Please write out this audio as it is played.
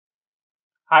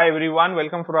Hi everyone,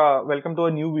 welcome to a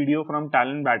new video from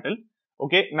Talent Battle.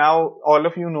 Okay, now all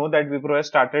of you know that Wipro has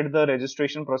started the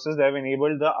registration process. They have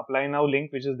enabled the apply now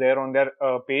link, which is there on their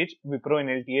page, Wipro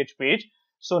NLTH page.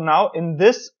 So now in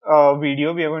this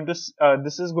video, we are going to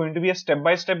this is going to be a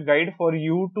step-by-step guide for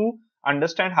you to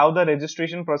understand how the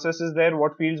registration process is there,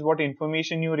 what fields, what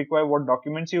information you require, what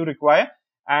documents you require,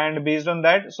 and based on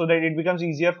that, so that it becomes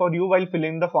easier for you while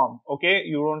filling the form. Okay,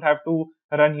 you don't have to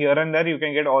run here and there. You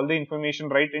can get all the information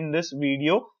right in this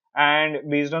video, and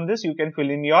based on this you can fill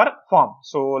in your form.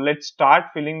 So let's start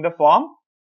filling the form.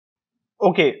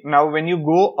 Okay, now when you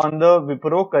go on the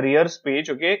Wipro careers page,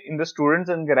 okay, in the students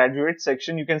and graduates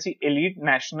section, you can see Elite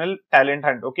National Talent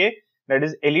Hunt. Okay, that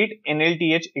is Elite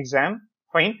NLTH exam.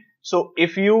 Fine. So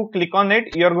if you click on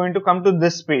it, you are going to come to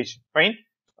this page. Fine.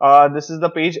 This is the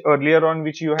page earlier on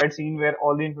which you had seen, where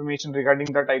all the information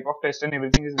regarding the type of test and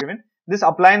everything is given. This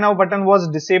apply now button was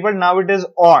disabled. Now it is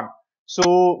on.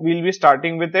 So we'll be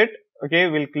starting with it. Okay,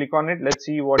 we'll click on it. Let's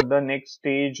see what the next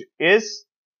stage is.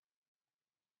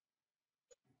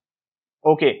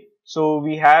 Okay, so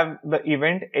we have the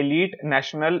event Elite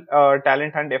National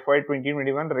Talent Hunt FY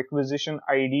 2021. Requisition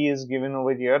ID is given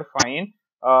over here. Fine.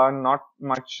 Not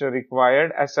much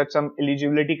required. As such, some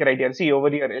eligibility criteria. See over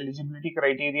here, eligibility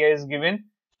criteria is given.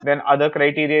 Then other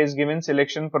criteria is given.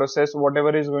 Selection process,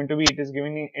 whatever is going to be, it is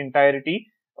given in entirety.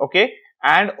 Okay.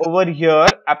 And over here,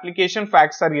 application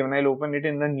facts are given. I'll open it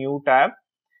in the new tab.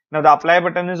 Now the apply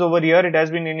button is over here. It has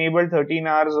been enabled 13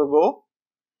 hours ago.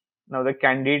 Now the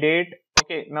candidate.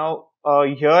 Okay, now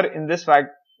here in this fact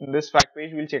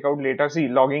page, we'll check out later. See,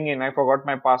 logging in, I forgot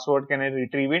my password, can I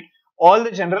retrieve it? All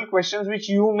the general questions which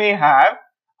you may have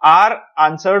are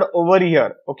answered over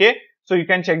here. Okay, so you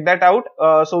can check that out.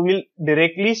 So we'll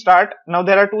directly start. Now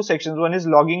there are two sections. One is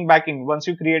logging back in. Once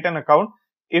you create an account,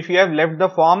 if you have left the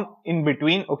form in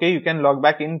between, okay, you can log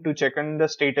back in to check on the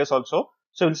status also.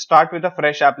 So we'll start with a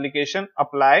fresh application.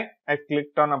 Apply. I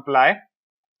clicked on apply.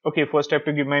 Okay, first I have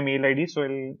to give my mail ID, so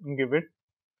I'll give it.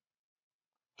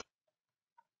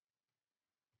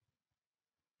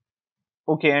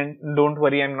 Okay, and don't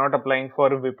worry, I'm not applying for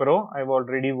Wipro. I've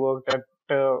already worked at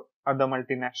other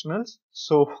multinationals,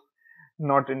 so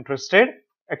not interested.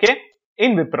 Okay,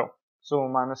 in Wipro. So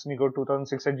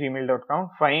manasnigo2006@gmail.com.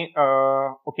 Fine.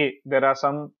 Okay, there are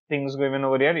some things given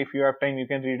over here. If you have time, you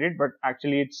can read it, but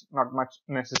actually it's not much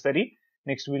necessary.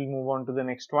 Next, we'll move on to the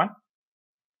next one.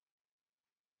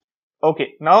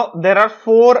 Okay, now there are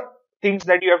four things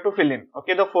that you have to fill in.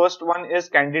 Okay, the first one is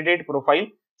candidate profile.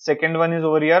 Second one is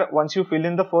over here. Once you fill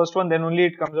in the first one, then only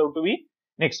it comes out to be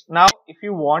next. Now, if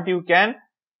you want, you can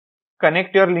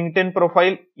connect your LinkedIn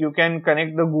profile. You can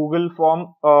connect the Google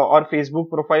form or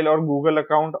Facebook profile or Google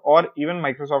account or even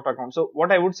Microsoft account. So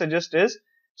what I would suggest is,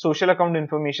 social account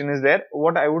information is there.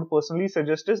 What I would personally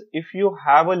suggest is, if you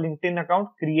have a LinkedIn account,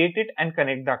 create it and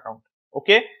connect the account.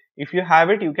 Okay. If you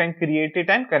have it, you can create it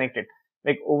and connect it.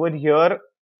 Like over here,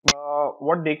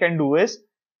 what they can do is,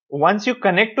 once you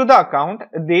connect to the account,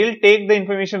 they'll take the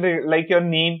information like your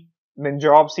name, then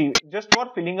job, CV, just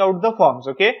for filling out the forms.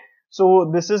 Okay.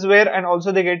 So this is where, and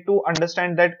also they get to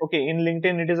understand that, okay, in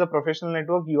LinkedIn, it is a professional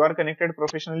network. You are connected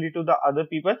professionally to the other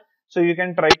people. So you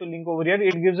can try to link over here.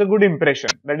 It gives a good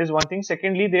impression. That is one thing.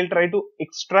 Secondly, they'll try to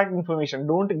extract information.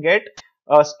 Don't get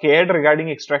scared regarding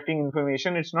extracting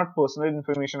information. It's not personal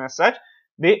information as such.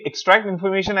 They extract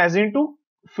information as in to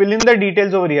fill in the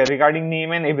details over here regarding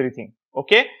name and everything.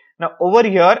 Okay. Now over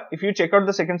here, if you check out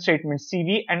the second statement,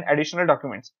 CV and additional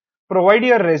documents, provide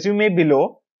your resume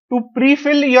below to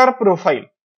pre-fill your profile.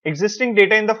 Existing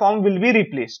data in the form will be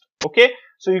replaced. Okay.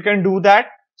 So you can do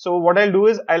that. So what I'll do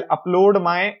is, I'll upload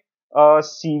my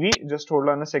CV. Just hold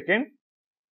on a second.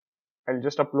 I'll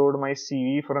just upload my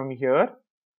CV from here.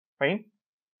 Fine.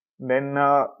 Then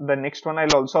the next one,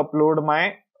 I'll also upload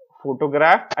my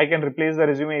photograph. I can replace the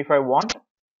resume if I want.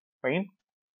 Fine.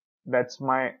 That's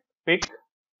my pic.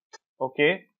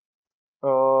 Okay.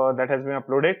 That has been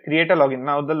uploaded. Create a login.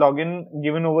 Now the login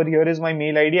given over here is my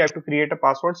mail ID. I have to create a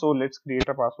password. So let's create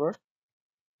a password.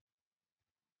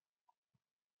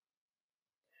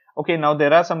 Okay. Now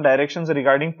there are some directions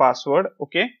regarding password.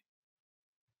 Okay.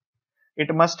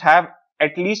 It must have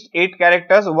at least 8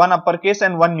 characters, 1 uppercase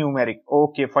and 1 numeric.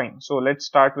 Okay, fine. So let's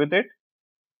start with it.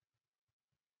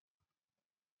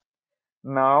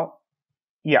 Now,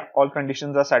 yeah, all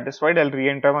conditions are satisfied. I'll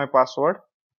re-enter my password.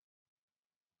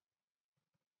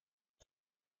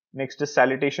 Next is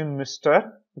salutation,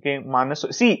 Mr. Okay, Manas.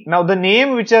 See, now the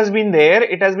name which has been there,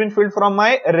 it has been filled from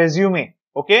my resume.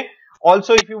 Okay.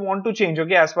 Also, if you want to change,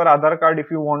 okay, as per Aadhaar card,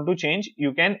 if you want to change,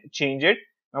 you can change it.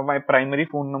 Now my primary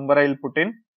phone number I'll put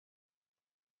in.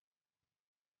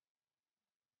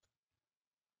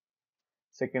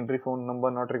 Secondary phone number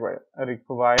not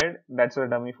required. That's a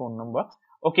dummy phone number.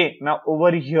 Okay, now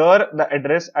over here the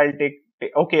address I'll take.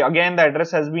 Okay, again the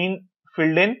address has been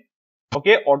filled in.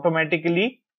 Okay,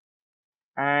 automatically,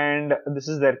 and this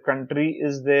is their country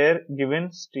is there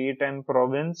given, state and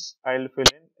province I'll fill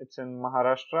in. It's in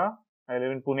Maharashtra. I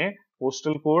live in Pune.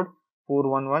 Postal code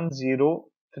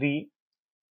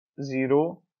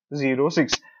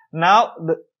 41103006. Now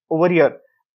over here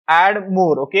add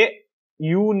more. Okay,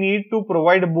 you need to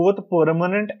provide both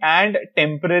permanent and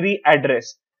temporary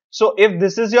address. So if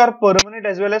this is your permanent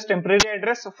as well as temporary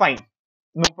address, fine,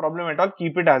 no problem at all,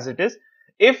 keep it as it is.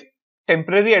 If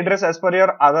temporary address as per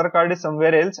your Aadhaar card is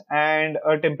somewhere else and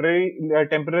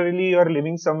temporarily you are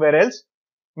living somewhere else,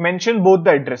 mention both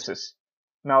the addresses.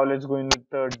 Now let's go in with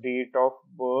the date of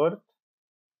birth.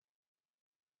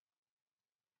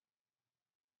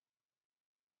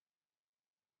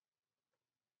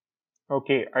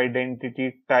 Okay,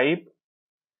 identity type.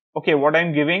 Okay, what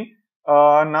I'm giving,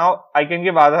 now I can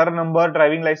give Aadhaar number,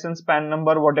 driving license, PAN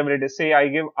number, whatever it is. Say I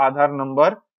give Aadhaar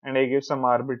number and I give some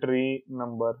arbitrary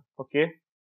number. Okay,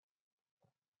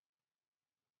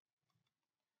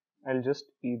 I'll just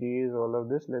erase all of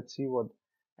this. Let's see what,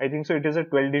 I think so. It is a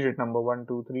 12 digit number, 1,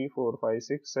 2, 3, 4, 5,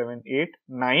 6, 7, 8,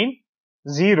 9,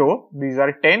 0. These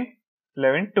are 10,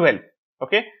 11, 12.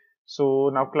 Okay, so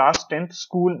now class 10th,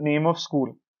 school, name of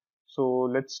school. So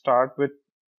let's start with,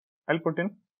 I'll put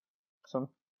in some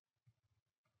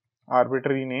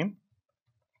arbitrary name.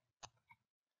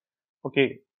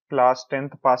 Okay, class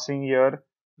 10th passing year,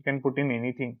 you can put in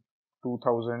anything,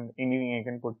 2000, anything you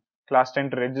can put. Class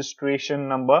 10th registration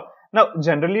number. Now,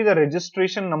 generally the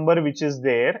registration number which is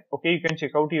there, okay, you can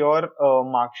check out your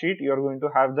mark sheet. You are going to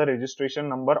have the registration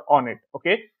number on it.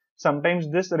 Okay, sometimes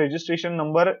this registration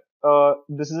number,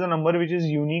 this is a number which is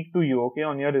unique to you. Okay,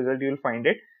 on your result you will find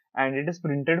it and it is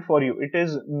printed for you. It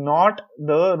is not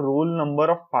the roll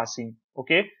number of passing.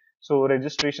 Okay, so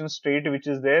registration state which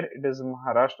is there, it is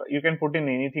Maharashtra. You can put in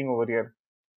anything over here.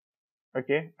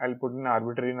 Okay, I'll put an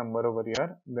arbitrary number over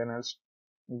here. Then I'll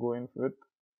go in with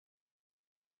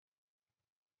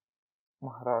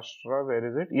Maharashtra. Where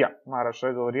is it? Yeah,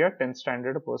 Maharashtra is over here. 10th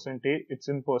standard percentage. It's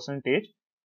in percentage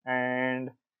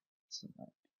and it's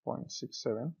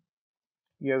 0.67.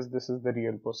 Yes, this is the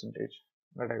real percentage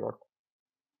that I got.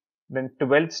 Then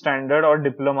 12th standard or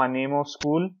diploma, name of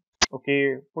school.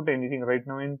 Okay, put anything right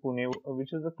now in Pune,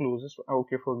 which is the closest.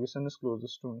 Okay, Ferguson is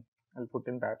closest to me. I'll put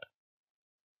in that.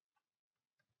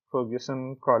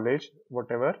 Ferguson College,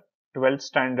 whatever. 12th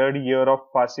standard, year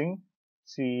of passing.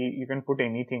 See, you can put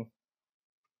anything.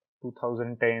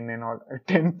 2010 and all.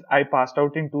 10th, I passed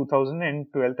out in 2000 and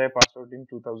 12th, I passed out in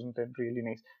 2010. Really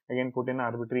nice. Again, put in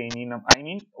arbitrary any number. I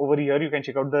mean, over here, you can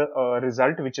check out the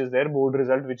result which is there, board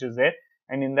result which is there.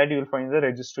 And in that, you will find the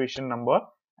registration number.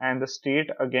 And the state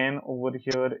again over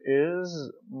here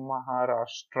is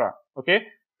Maharashtra. Okay,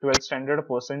 12th standard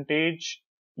percentage.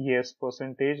 Yes,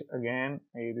 percentage again.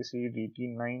 I received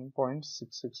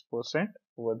 89.66%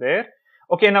 over there.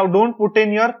 Okay, now don't put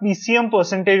in your PCM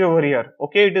percentage over here.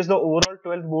 Okay, it is the overall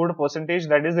 12th board percentage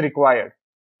that is required.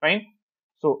 Fine.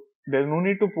 So there's no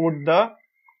need to put the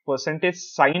percentage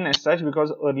sign as such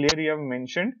because earlier you have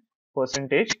mentioned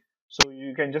percentage. So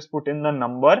you can just put in the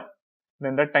number,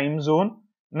 then the time zone.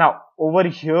 Now over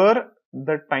here,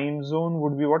 the time zone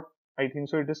would be what? I think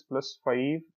so. It is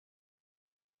 +5.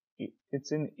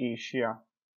 It's in Asia.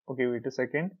 Okay, wait a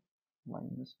second.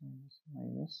 Minus, minus,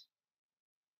 minus.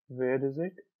 Where is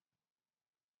it?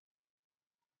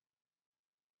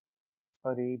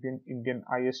 Arabian, Indian,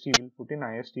 IST. Will put in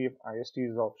IST if IST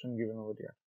is the option given over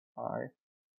here.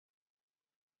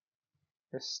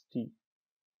 IST.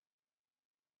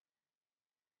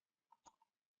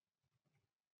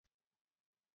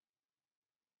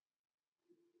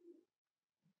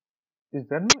 Is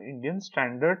there no Indian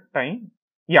Standard Time?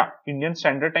 Yeah, Indian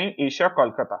Standard Time, Asia,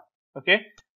 Kolkata.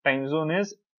 Okay, time zone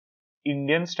is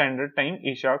Indian Standard Time,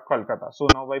 Asia, Kolkata. So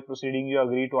now by proceeding, you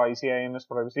agree to ICIMS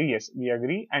privacy. Yes, we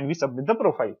agree and we submit the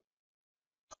profile.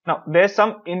 Now there's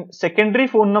some in secondary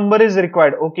phone number is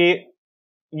required. Okay,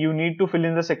 you need to fill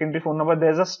in the secondary phone number.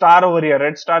 There's a star over here.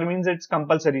 Red star means it's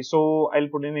compulsory. So I'll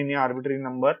put in any arbitrary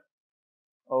number.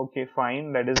 Okay,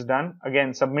 fine. That is done.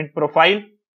 Again, submit profile.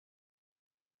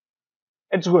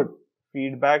 It's good.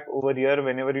 Feedback over here.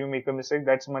 Whenever you make a mistake,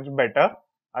 that's much better.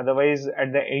 Otherwise,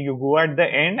 at the you go at the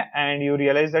end and you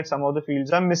realize that some of the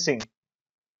fields are missing.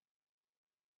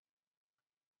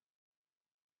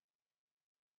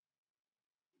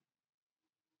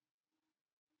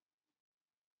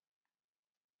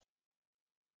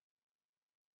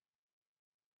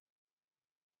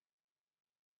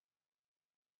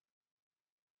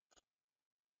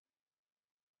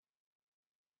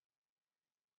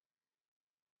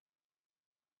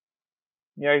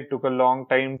 Yeah, it took a long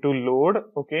time to load.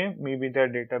 Okay, maybe their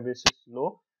database is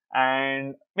slow,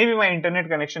 and maybe my internet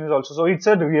connection is also. So it's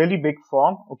a really big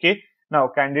form. Okay, now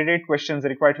candidate questions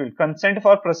required field. Consent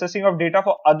for processing of data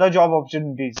for other job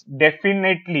opportunities.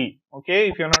 Definitely. Okay,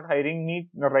 if you're not hiring me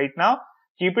right now,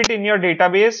 keep it in your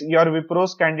database, your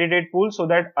Wipro's candidate pool, so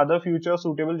that other future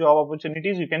suitable job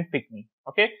opportunities you can pick me.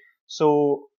 Okay,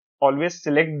 so always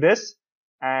select this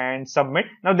and submit.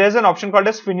 Now there's an option called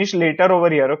as finish later over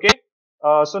here. Okay,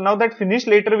 so now that finish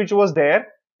later which was there,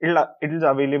 it is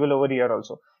available over here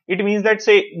also. It means that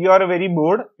say you are very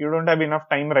bored, you don't have enough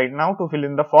time right now to fill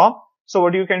in the form. So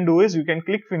what you can do is you can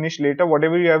click finish later.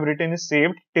 Whatever you have written is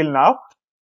saved till now.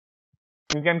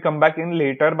 You can come back in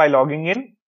later by logging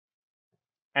in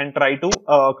and try to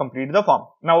complete the form.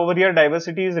 Now over here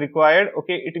diversity is required.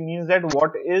 Okay, it means that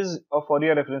what is for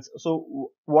your reference.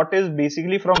 So what is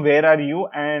basically from where are you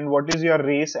and what is your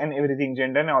race and everything,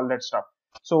 gender and all that stuff.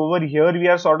 So over here we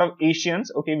are sort of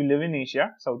Asians. Okay, we live in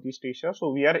Asia, Southeast Asia.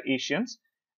 So we are Asians,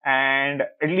 and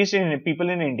at least in people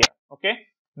in India. Okay,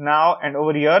 now and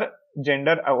over here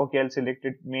gender. Okay, I'll select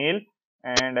it male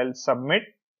and I'll submit.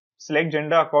 Select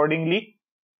gender accordingly.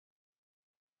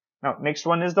 Now, next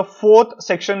one is the fourth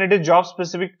section. It is job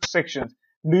specific sections.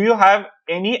 Do you have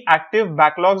any active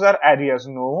backlogs or areas?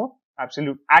 No,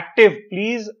 absolute active.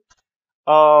 Please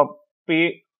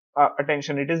pay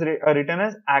attention. It is written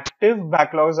as active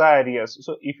backlogs or areas.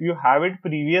 So if you have it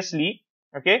previously,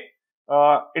 okay,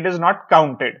 it is not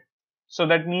counted. So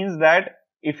that means that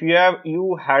if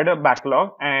you had a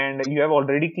backlog and you have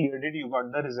already cleared it, you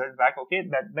got the result back. Okay,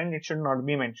 then it should not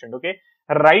be mentioned. Okay.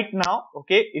 Right now,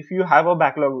 okay, if you have a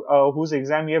backlog whose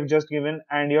exam you have just given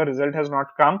and your result has not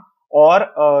come,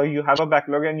 or you have a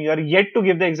backlog and you are yet to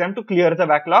give the exam to clear the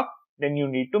backlog, then you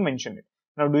need to mention it.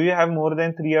 Now, do you have more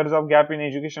than 3 years of gap in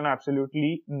education?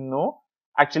 Absolutely no.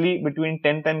 Actually, between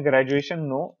 10th and graduation,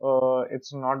 no,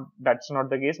 that's not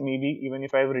the case. Maybe even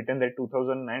if I have written that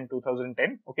 2009,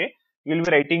 2010, okay, you'll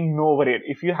be writing no over here.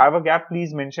 If you have a gap,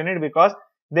 please mention it, because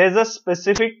there's a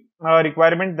specific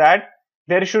requirement that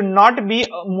there should not be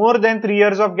more than 3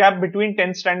 years of gap between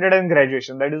 10th standard and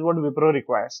graduation. That is what Wipro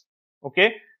requires.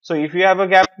 Okay. So if you have a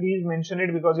gap, please mention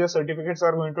it, because your certificates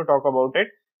are going to talk about it.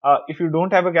 If you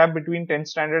don't have a gap between 10th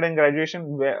standard and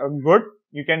graduation, good,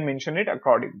 you can mention it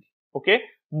accordingly. Okay.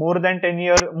 More than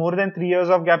 3 years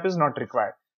of gap is not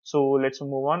required. So let's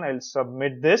move on. I'll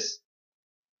submit this.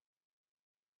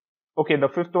 Okay. The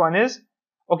fifth one is,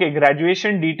 okay,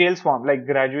 graduation details form. Like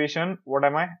graduation, what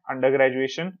am I?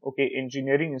 Undergraduation. Okay,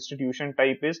 engineering institution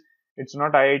type is, it's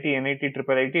not IIT, NIT,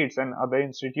 IIIT, it's an other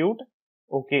institute.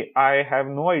 Okay, I have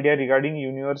no idea regarding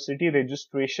university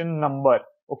registration number.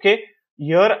 Okay,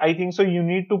 here I think so you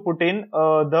need to put in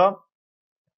the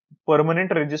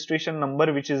permanent registration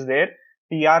number which is there,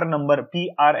 PR number,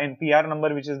 PR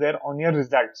number which is there on your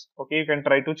results. Okay, you can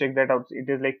try to check that out. It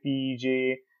is like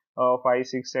PJ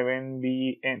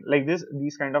 567BN, like this.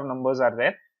 These kind of numbers are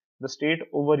there. The state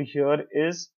over here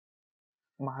is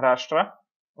Maharashtra.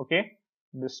 Okay,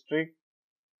 district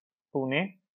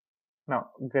Pune. Now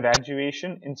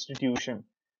graduation institution.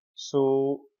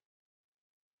 So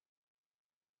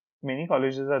many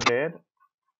colleges are there.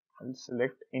 I'll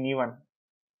select anyone,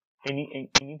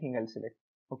 anything. I'll select.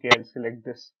 Okay, I'll select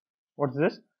this. What's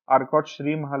this? Arcot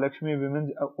Shri Mahalakshmi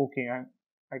Women's. Okay,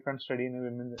 I can't study in a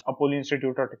women's. Apollo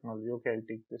Institute of Technology. Okay, I'll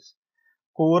take this.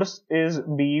 Course is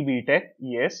BE Tech.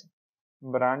 Yes.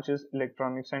 Branch is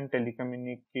Electronics and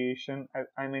Telecommunication.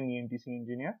 I'm an ENTC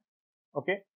engineer.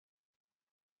 Okay.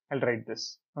 I'll write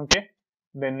this. Okay.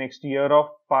 Then next year of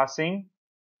passing,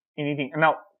 anything.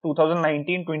 Now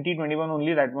 2019, 2021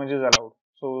 only, that much is allowed.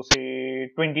 So say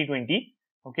 2020.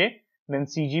 Okay. Then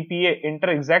CGPA, enter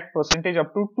exact percentage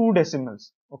up to 2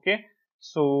 decimals. Okay.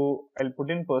 So I'll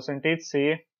put in percentage,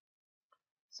 say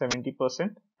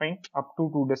 70%, fine, up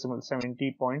to 2 decimals,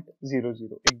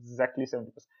 70.00, exactly 70%.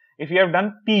 If you have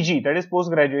done PG, that is post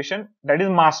graduation, that is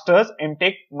masters,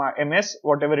 MTech, MS,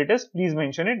 whatever it is, please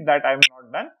mention it that I am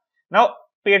not done. Now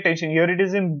pay attention, here it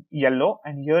is in yellow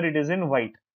and here it is in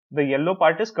white. The yellow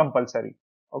part is compulsory,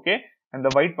 okay, and the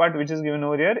white part which is given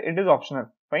over here, it is optional,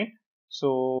 fine.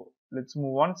 So let's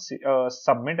move on.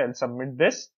 Submit. I'll submit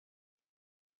this.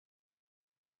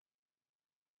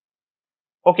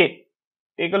 Okay,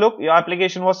 take a look. Your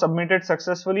application was submitted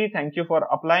successfully. Thank you for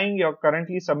applying. You're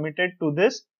currently submitted to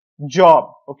this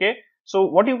job. Okay, so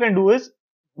what you can do is,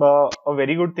 a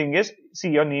very good thing is, see,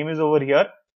 your name is over here.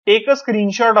 Take a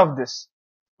screenshot of this.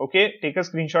 Okay, take a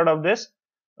screenshot of this.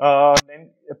 Then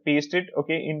paste it,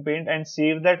 okay, in Paint, and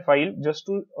save that file, just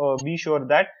to be sure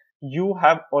that you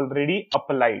have already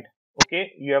applied.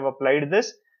 Okay, you have applied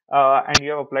this and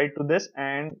you have applied to this,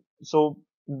 and so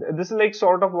this is like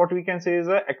sort of what we can say is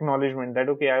a acknowledgement that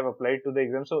okay, I have applied to the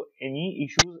exam. So any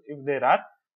issues if there are,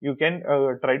 you can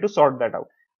try to sort that out.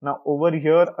 Now over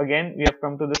here again we have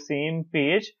come to the same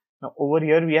page. Now over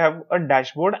here we have a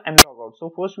dashboard and logout.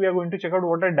 So first we are going to check out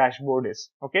what a dashboard is.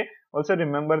 Okay. Also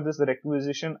remember this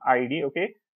requisition ID.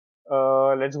 Okay.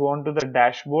 Let's go on to the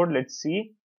dashboard. Let's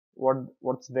see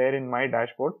what's there in my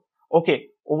dashboard. Okay,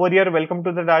 over here, welcome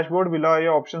to the dashboard. Below are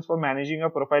your options for managing a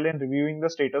profile and reviewing the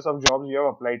status of jobs you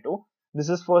have applied to. This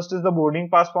is first is the boarding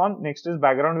pass form, next is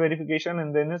background verification,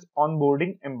 and then is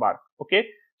onboarding embark. Okay,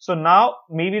 so now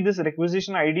maybe this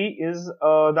requisition ID is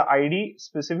the ID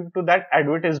specific to that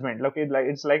advertisement. Okay, like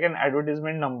it's like an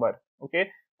advertisement number. Okay,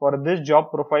 for this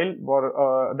job profile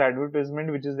for the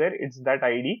advertisement which is there, it's that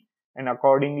ID, and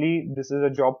accordingly this is a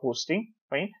job posting.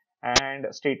 Fine, and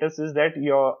status is that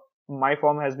your my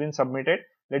form has been submitted.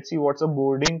 Let's see what's a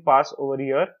boarding pass over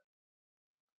here.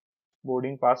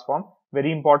 Boarding pass form,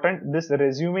 very important. This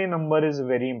resume number is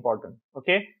very important.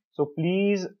 Okay, so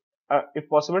please if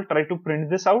possible try to print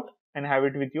this out and have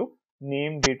it with you.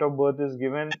 Name, date of birth is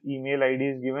given, email ID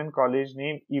is given, college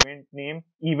name,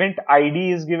 event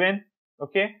ID is given.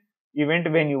 Okay, event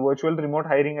venue, virtual remote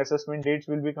hiring assessment dates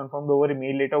will be confirmed over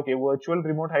email later. Okay, virtual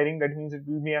remote hiring, that means it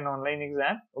will be an online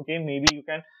exam. Okay, maybe you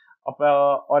can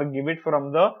or give it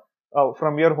from the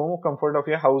from your home comfort of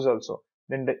your house also.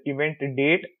 Then the event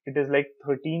date, it is like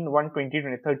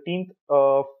 13/1/2020. 13th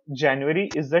of January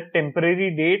is the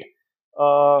temporary date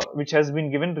which has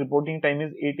been given. Reporting time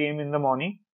is 8 a.m. in the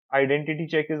morning. Identity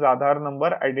check is Aadhaar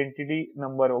number. Identity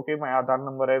number. Okay, my Aadhaar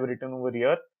number I have written over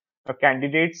here. A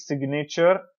candidate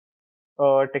signature,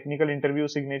 technical interview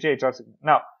signature, HR signature.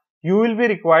 Now you will be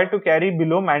required to carry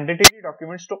below mandatory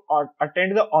documents to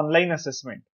attend the online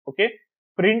assessment. Okay,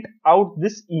 print out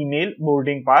this email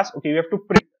boarding pass. Okay, you have to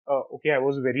print. Okay, I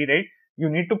was very right. You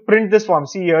need to print this form.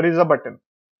 See, here is a button.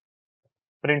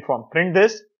 Print form. Print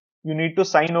this. You need to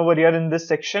sign over here in this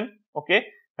section. Okay,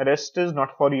 rest is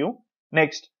not for you.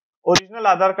 Next, original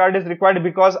Aadhaar card is required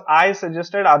because I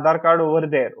suggested Aadhaar card over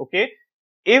there. Okay,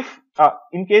 if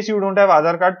in case you don't have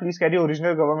Aadhaar card, please carry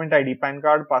original government ID, PAN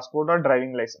card, passport, or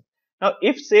driving license. Now,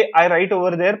 if say I write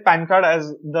over there PAN card as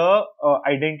the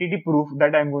identity proof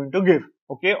that I'm going to give,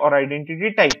 okay, or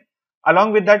identity type.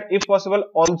 Along with that, if possible,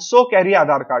 also carry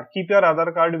Aadhaar card. Keep your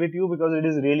Aadhaar card with you because it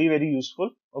is really very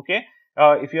useful. Okay.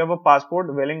 If you have a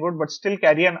passport, well and good, but still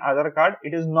carry an Aadhaar card.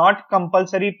 It is not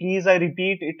compulsory. Please, I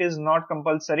repeat, it is not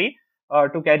compulsory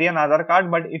to carry an Aadhaar card.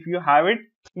 But if you have it,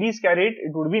 please carry it.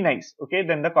 It would be nice. Okay.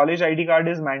 Then the college ID card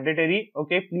is mandatory.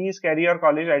 Okay. Please carry your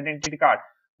college identity card.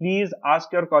 Please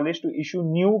ask your college to issue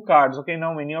new cards. Okay.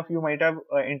 Now, many of you might have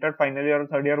entered final year or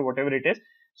third year, whatever it is.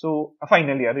 So,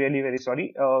 final year, really very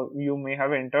sorry. You may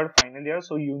have entered final year.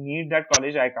 So, you need that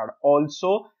college I card.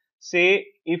 Also, say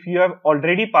if you have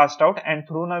already passed out and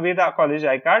thrown away the college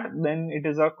I card, then it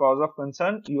is a cause of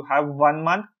concern. You have 1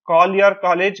 month. Call your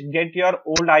college, get your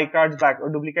old I cards back, or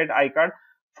duplicate I card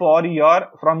from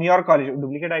your college.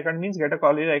 Duplicate I card means get a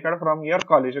college I card from your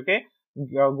college. Okay.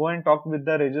 Go and talk with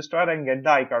the registrar and get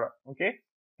the I card. Okay.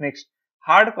 Next,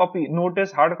 hard copy.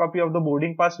 Notice hard copy of the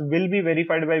boarding pass will be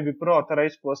verified by Wipro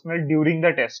authorized personnel during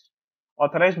the test.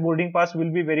 Authorized boarding pass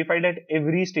will be verified at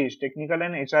every stage, technical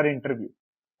and HR interview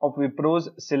of Wipro's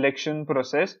selection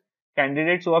process.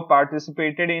 Candidates who have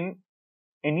participated in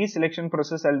any selection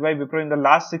process held by Wipro in the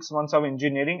last 6 months of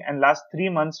engineering and last 3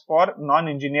 months for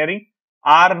non-engineering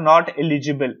are not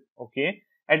eligible. Okay.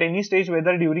 At any stage,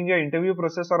 whether during your interview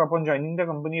process or upon joining the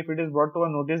company, if it is brought to a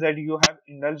notice that you have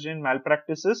indulged in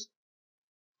malpractices,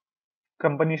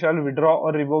 company shall withdraw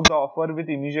or revoke the offer with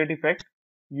immediate effect.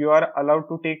 You are allowed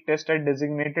to take tests at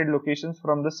designated locations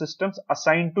from the systems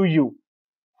assigned to you.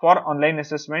 For online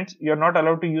assessments, you are not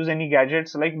allowed to use any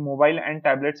gadgets like mobile and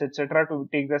tablets, etc. to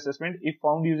take the assessment. If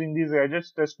found using these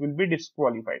gadgets, test will be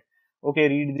disqualified. Okay,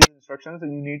 read these instructions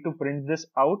and you need to print this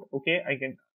out. Okay, I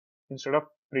can, instead of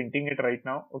printing it right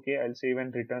now, okay, I'll save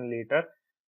and return later.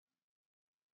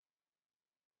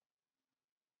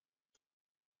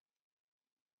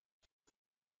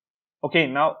 Okay,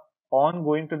 now on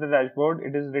going to the dashboard,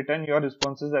 it is written your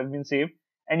responses have been saved.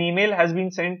 An email has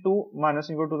been sent to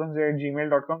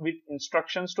manasingo2000@gmail.com with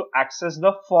instructions to access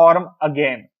the form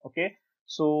again. Okay,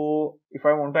 so if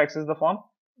I want to access the form,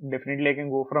 definitely I can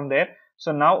go from there.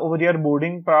 So now over here,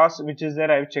 boarding pass, which is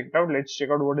there, I've checked out. Let's check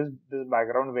out what is this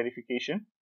background verification.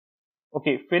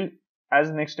 Okay, Phil,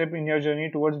 as next step in your journey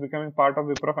towards becoming part of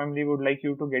Wipro family, we would like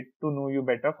you to get to know you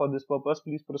better. For this purpose,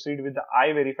 please proceed with the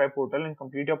I-Verify portal and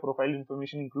complete your profile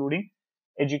information, including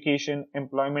education,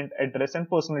 employment, address, and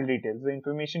personal details. The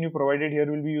information you provided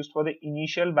here will be used for the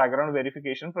initial background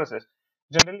verification process.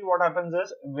 Generally what happens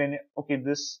is when, okay,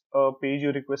 this page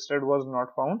you requested was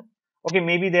not found. Okay,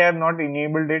 maybe they have not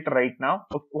enabled it right now.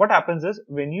 Okay, what happens is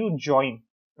when you join,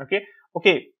 okay,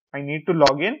 okay, I need to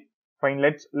log in. Fine,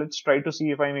 let's try to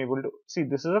see if I'm able to see.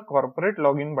 This is a corporate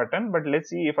login button, but let's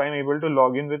see if I'm able to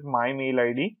log in with my mail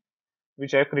ID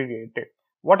which I created.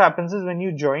 What happens is when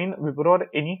you join Wipro or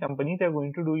any company, they're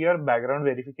going to do your background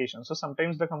verification. So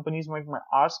sometimes the companies might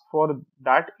ask for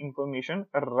that information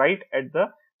right at the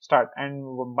start,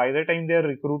 and by the time they're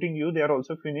recruiting you, they are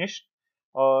also finished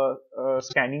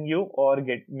scanning you or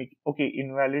okay,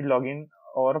 invalid login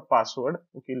or password.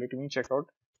 Okay, let me check out.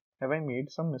 Have I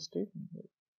made some mistake?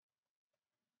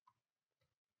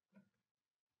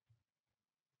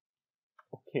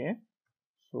 Okay,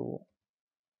 so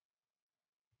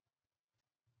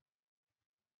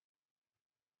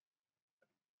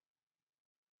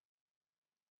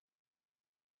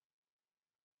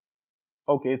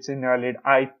okay, it's invalid.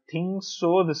 I think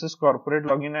so. This is corporate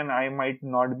login and I might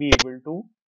not be able to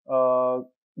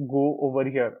go over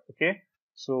here. Okay.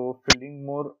 So filling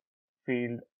more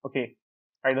field. Okay.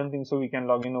 I don't think so. We can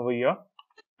log in over here.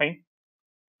 Fine.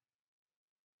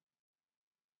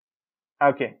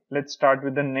 Okay. Let's start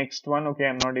with the next one. Okay.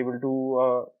 I'm not able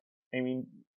to,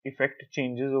 effect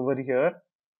changes over here.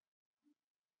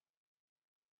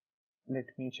 Let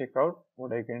me check out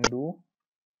what I can do.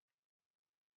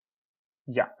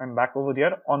 Yeah, I'm back over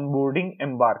here. Onboarding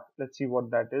embark. Let's see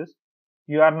what that is.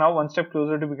 You are now one step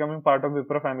closer to becoming part of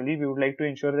Wipro family. We would like to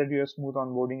ensure that you have smooth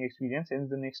onboarding experience. Hence,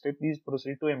 the next step, please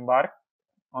proceed to embark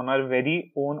on our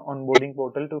very own onboarding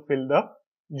portal to fill the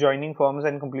joining forms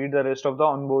and complete the rest of the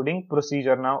onboarding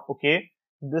procedure. Now, okay,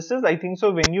 this is, I think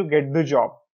so, when you get the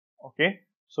job. Okay,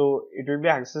 so it will be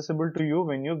accessible to you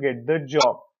when you get the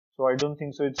job. So I don't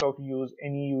think so it's of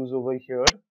any use over here.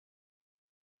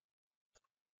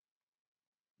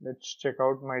 Let's check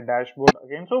out my dashboard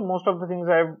again. So most of the things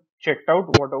I've checked out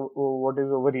what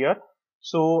is over here.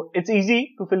 So it's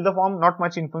easy to fill the form. Not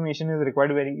much information is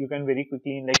required. You can very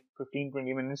quickly in like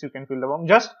 15-20 minutes you can fill the form.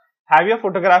 Just have your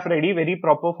photograph ready, very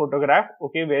proper photograph,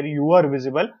 okay, where you are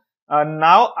visible.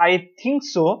 Now I think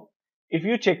so. If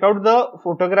you check out the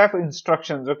photograph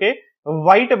instructions, okay,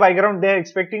 white background, they are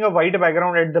expecting a white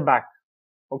background at the back.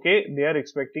 Okay, they are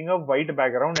expecting a white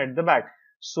background at the back.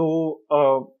 So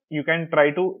you can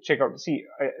try to check out. See,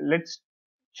 let's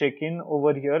check in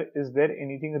over here. Is there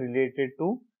anything related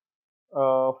to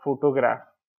photograph,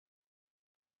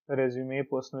 resume,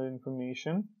 personal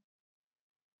information,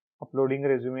 uploading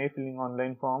resume, filling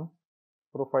online form,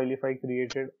 profile if I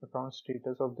created, account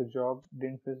status of the job,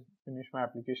 didn't finish my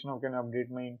application, how can I update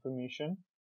my information?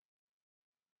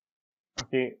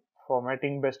 Okay,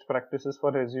 formatting best practices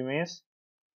for resumes.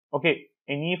 Okay,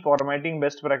 any formatting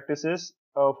best practices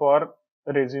for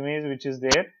resumes which is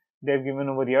there, they have given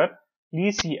over here.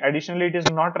 Please see, additionally, it is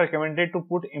not recommended to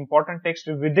put important text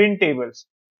within tables,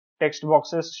 text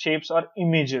boxes, shapes or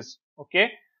images. Okay,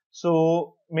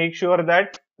 so make sure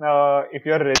that if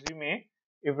your resume,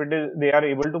 if it is, they are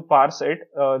able to parse it,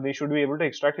 they should be able to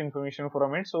extract information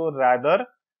from it. So rather,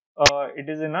 it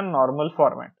is in a normal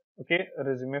format. Okay,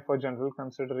 resume for general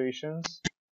considerations,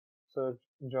 search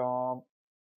job.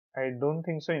 I don't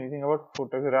think so. Anything about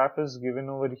photograph is given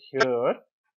over here.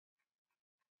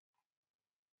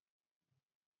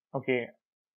 Okay,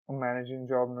 managing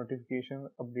job notification,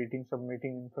 updating,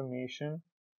 submitting information.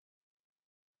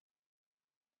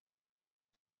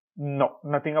 No,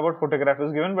 nothing about photograph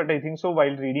is given, but I think so.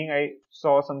 While reading, I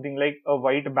saw something like a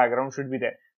white background should be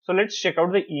there. So let's check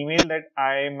out the email that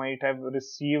I might have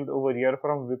received over here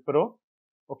from Wipro.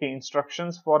 Okay,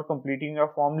 instructions for completing a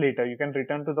form later. You can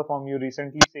return to the form you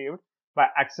recently saved by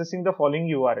accessing the following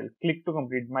URL. Click to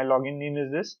complete. My login name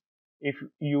is this. If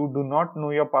you do not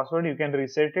know your password, you can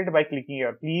reset it by clicking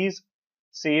here. Please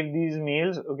save these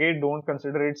mails. Okay, don't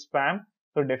consider it spam.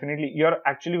 So definitely you're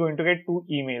actually going to get two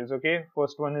emails. Okay,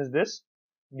 first one is this,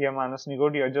 dear Manas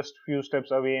Nigot, you're just few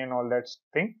steps away and all that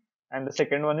thing. And the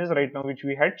second one is right now, which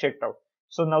we had checked out.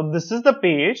 So now this is the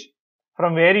page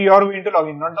from where you are going to log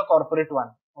in, not the corporate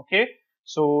one. Okay,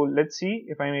 so let's see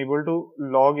if I'm able to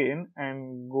log in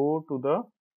and go to the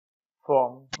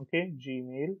form. Okay,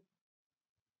 gmail.com,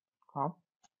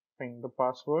 find the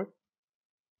password.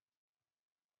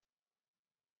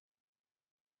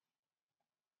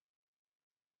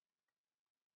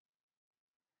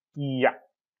 Yeah,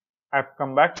 I've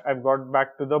come back. I've got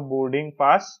back to the boarding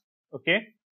pass.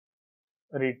 Okay,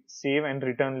 save and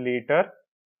return later.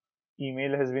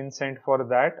 Email has been sent for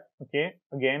that. Okay,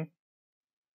 again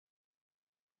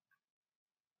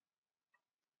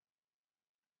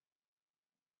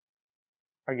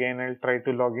I'll try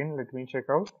to log in. Let me check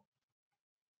out.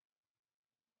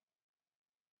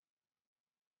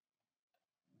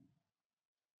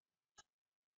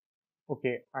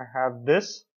 Okay, I have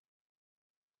this.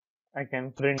 I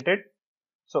can print it.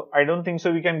 So I don't think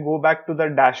so we can go back to the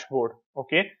dashboard.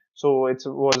 Okay. So it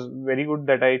was very good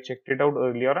that I checked it out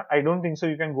earlier. I don't think so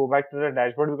you can go back to the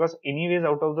dashboard because anyways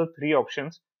out of the three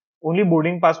options, only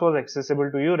boarding pass was accessible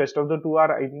to you. Rest of the two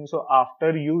are I think so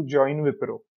after you join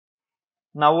Wipro.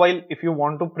 Now while if you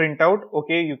want to print out,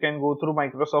 okay, you can go through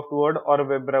Microsoft Word or a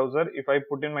web browser. If I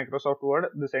put in Microsoft Word,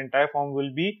 this entire form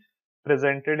will be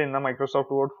presented in the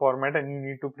Microsoft Word format and you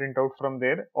need to print out from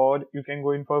there, or you can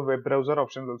go in for web browser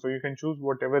options also. You can choose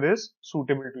whatever is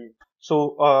suitable to you.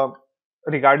 So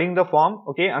regarding the form,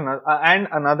 okay, and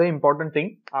another important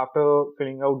thing after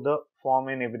filling out the form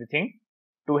and everything,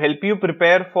 to help you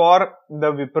prepare for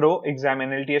the Wipro exam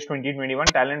NLTS 2021,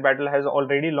 Talent Battle has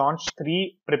already launched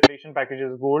three preparation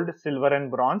packages: gold, silver, and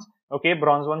bronze. Okay,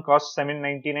 bronze one costs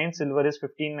 $799, silver is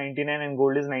 $1599, and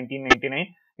gold is $1999.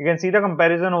 You can see the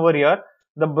comparison over here.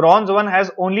 The bronze one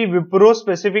has only Wipro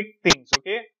specific things.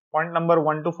 Okay, point number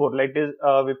 1 to 4, like is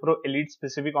Wipro Elite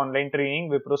specific online training,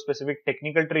 Wipro specific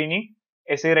technical training,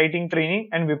 essay writing training,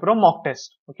 and Wipro mock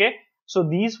test. Okay. So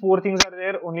these four things are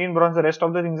there only in bronze, the rest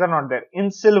of the things are not there.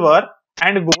 In silver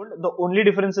and gold, the only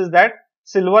difference is that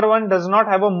silver one does not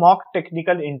have a mock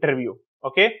technical interview.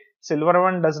 Okay. Silver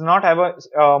one does not have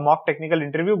a mock technical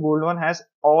interview. Gold one has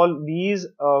all these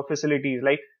facilities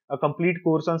like a complete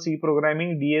course on C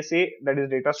programming, DSA, that is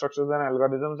data structures and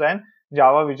algorithms, and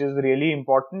Java, which is really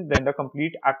important. Then the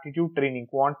complete aptitude training,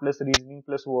 quant plus reasoning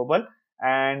plus verbal,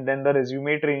 and then the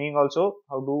resume training also,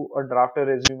 how to draft a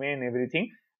resume and everything,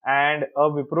 and a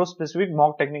Wipro specific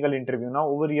mock technical interview. Now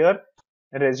over here,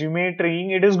 resume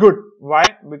training, it is good. Why?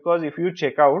 Because if you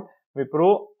check out,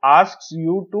 Wipro asks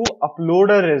you to upload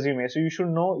a resume. So you should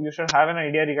know, you should have an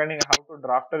idea regarding how to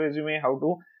draft a resume, how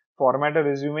to format a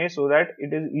resume so that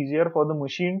it is easier for the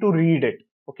machine to read it.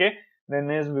 Okay.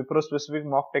 Then is Wipro specific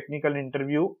mock technical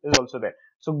interview is also there.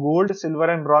 So gold, silver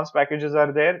and bronze packages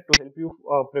are there to help you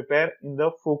prepare in the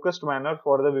focused manner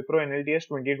for the Wipro NLTS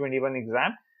 2021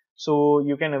 exam. So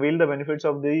you can avail the benefits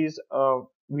of these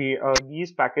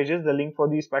packages. The link for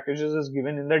these packages is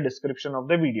given in the description of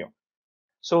the video.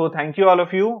 So thank you all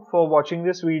of you for watching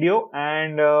this video,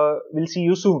 and we'll see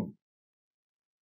you soon.